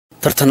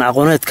tartan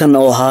aqooneedkan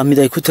oo ahaa mid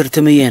ay ku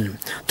tartamayeen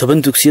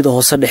 10 dugsiyada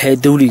hoose dhexe ee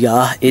dawliga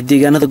ah ee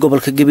deegaanada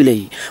gobolka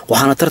Gabiley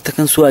waxaana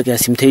tartankan soo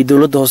agaasimtay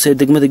dawladda hoose ee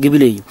degmada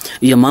Gabiley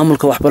iyo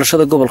maamulka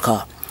waxbarashada gobolka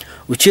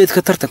ujeedka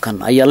tartankan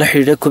ayaa la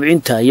xiriiray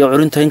kobcinta iyo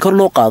curinta in kor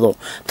loo qaado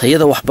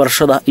tayada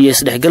waxbarashada iyo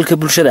isdhexgalka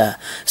bulshada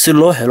si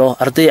loo helo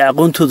arday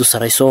aqoontoodu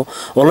sareyso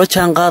oo la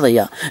jaan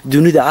qaadaya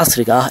dunida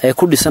casriga ah ee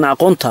ku dhisan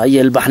aqoonta iyo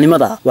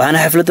ilbaxnimada waxaana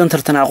xafladan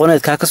tartan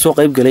aqooneedka ka soo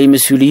qayb galay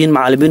mas'uuliyiin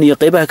macallimiin iyo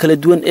qaybaha kala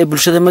duwan ee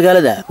bulshada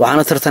magaalada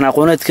waxaana tartan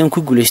aqooneedkan ku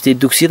guuleystay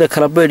Dugsiga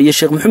Kalabeed iyo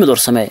Sheekh Maxamed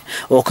Warsame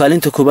oo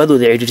kaalinta koobaad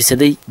wada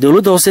cidhiirsaday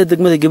dawladda hoose ee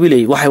degmada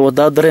Gabiley waxay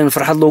wadaa dareen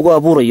farxad loogu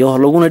abuurayo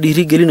laguna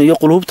dhiirigelinayo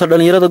qulubta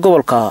dhalinyarada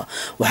gobolka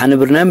waxaana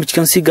barnaamijka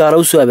si gaar ah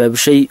u soo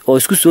abaabushay oo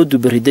isku soo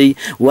dubariday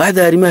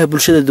waaxda arrimaha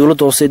bulshada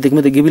dawladda hoose ee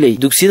degmada Gabiley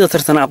dugsiyada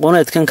tartan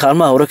aqooneedkan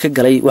kaalmaha hore ka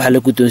galay waxa la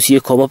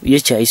guddoonsiiyay koobab iyo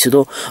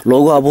jaaysado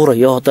loogu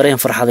abuurayo dareen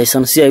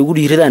farxadaysan si ay ugu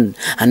dhiiradaan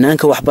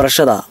hanaanka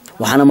waxbarashada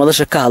waxaana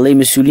madasha ka hadlay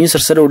mas'uuliyiin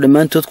sarsare oo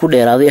dhamaantood ku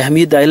dheeraaday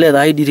ahmiyadda ay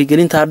leedahay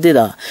dhiirigelinta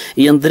ardayda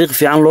iyo dariiq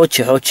fiican loo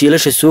jeexo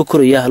jiilasha soo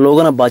koraya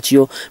loogana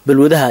baajiyo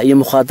balwadaha iyo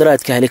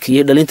mukhadaraadka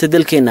halkiyay dhalinta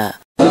dalkeena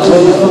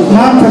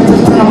maanta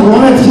tartan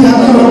aqooneedkii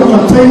halka lagu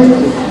qabtay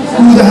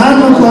guud ahaan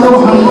marka hore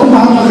waxaan u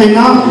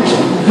mahadnaqaynaa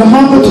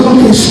dhammaan dadka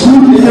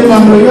iskuul iyo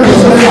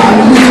maamulayaasha waxaa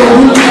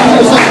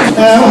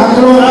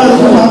kaloo aad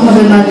ugu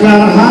mahadnaqaynaa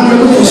gaar ahaan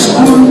dadka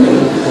iskuul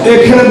ee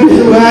kala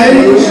bixi waayey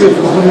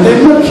ee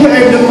markii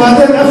ay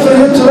dhammaadeen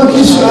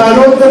 14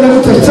 su'aalood ee lagu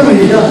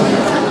tartamaya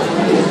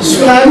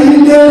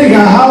su'aalihii dheeriga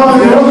ahaa waa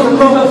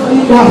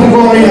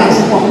rigoorayaa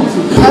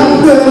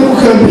taanteeda lagu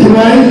kala bixi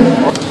waayey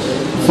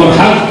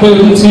farxad bay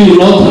runtii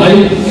noo tahay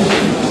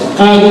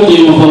aad u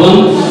qiimo badan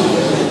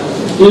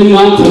in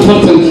maanta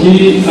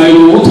tartankii aynu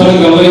ugu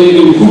talagalay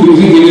inaynu ku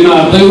dhiirigelino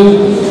ardaydu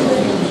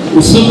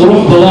si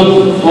qurux badan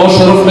oo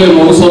sharaf leh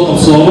noogu soo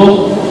qabsoomo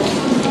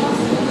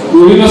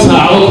weliba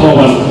saacado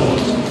kooban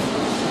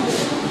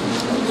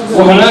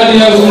waxaan aad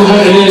iyo aad ugu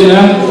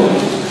mahadcelinaynaa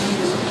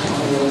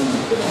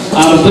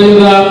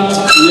ardayda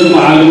iyo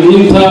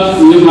macallimiinta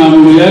iyo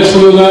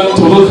maamulayaashooda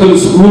 10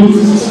 iskuul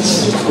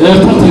ee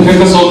tartanka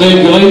ka soo qayb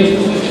galay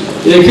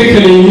ee ka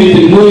kala yimid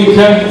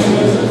degmooyinka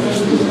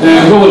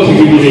gobolka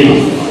Gabiley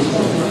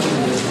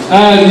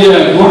aad iyo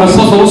waxa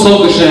safar u soo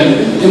gasheen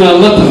inaad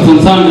la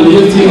tartantaan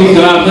dhalinyartii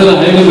kala ardayda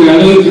hay'adda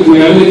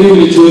magaalada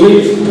Gabiley joogay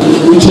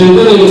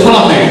ujeedadoodu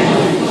faraxay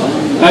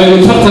ay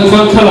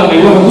tartankan kala ay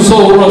waxa ku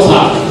soo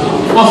ururaysaa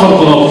afar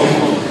qodob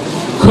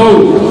kow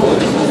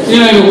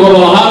inaynu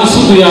gobol ahaan isu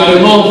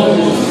diyaarino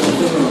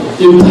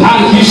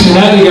imtixaankii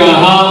shahaadiga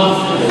ahaa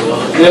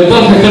ee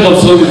dalka ka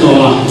qabsoomi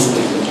doona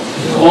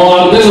oo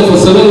ardayda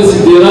fasalada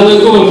 8aad ee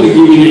gobolka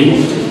Gabiley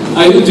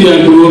ay u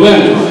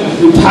diyaargaroobaan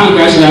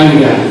imtixaanka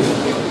shahaadiga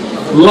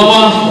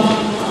laba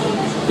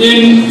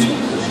in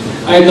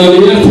ay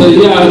dhalinyarta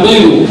iyo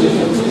ardaydu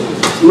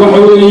waxa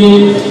weeye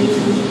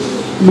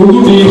lagu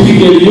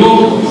dhiirigeliyo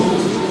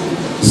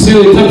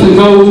sidii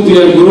tartanka ugu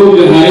diyaargaroobi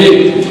lahaayeen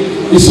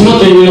isla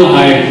qiimeyn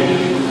lahaayeen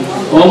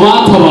oo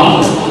maantaba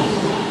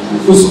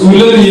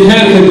iskuuladii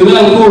heerka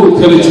dadaalkoodu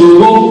kala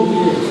joogo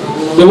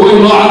daway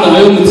loo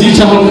caddahay oo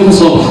natiija halka ka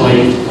soo baxday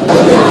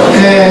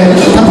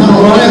tartan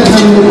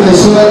aqooneedkan ay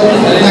soo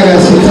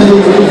agaasimtay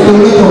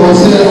dawladda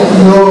hoose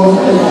iyo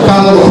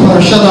qaada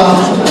waxbarashada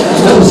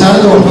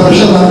wasaaradda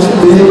waxbarashada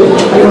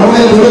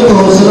waxay dawladda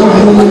hoose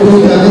waxay ugu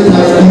taagan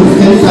tahay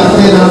dhiirigelinta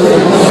ardayda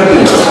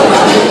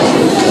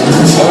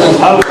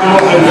halkan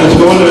waxaynu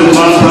isugu nimid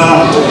maanta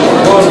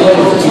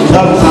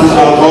tartan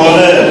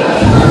aqooneed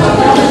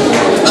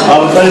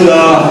ardayda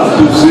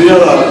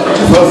dugsiyada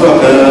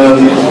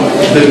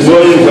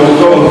degmooyinka uu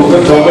gobolku ka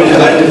kooban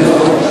yahay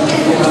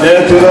ee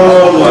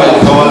tiradoodu ay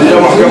tobaniyo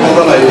wax ka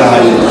badan ay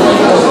tahay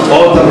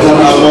oo tartan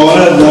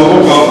aqooneed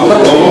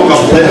loogu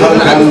qabtay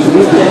halkan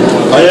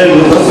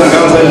ayaynu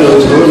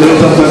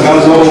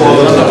tartankaas oo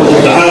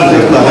imtixaan ka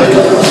tahay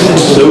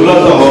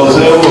dawladda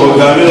hoose uu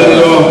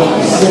hogaaminayo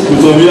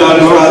gudoomiyaha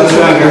arrimaha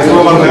deegaanka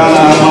isla markaana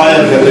ah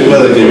maayarka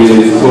degmada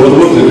Gabiley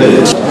hormuudka ka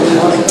yahay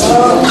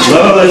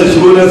labada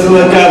iskuulee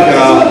sida gaarka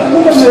ah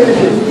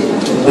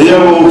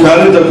iyagu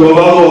kaalinta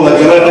koobaad wada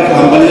galay dhanka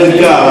hambalyo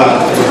gaar ah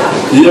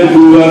iyo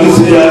guubaani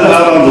siyaadaha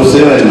aan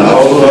dusiyanaynaa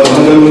oo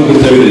magaalooyinka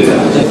tabilayna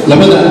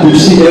labada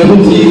dugsi ee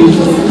runtii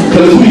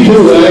kala guri ka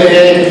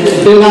waayay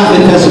ilaa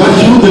intaas wax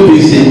u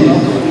dambeysay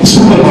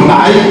isku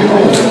marmacay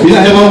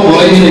ilaahay baa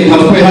qoray inay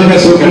kala fay halka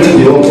soo gaartay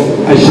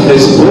ay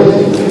shaqaysato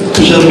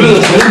sharciyada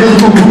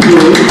xiriirka ku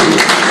guuray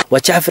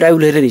waa Jacfar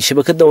Awleeradi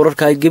shabakada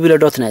wararka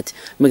Gabiley.net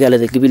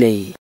magaalada Gabiley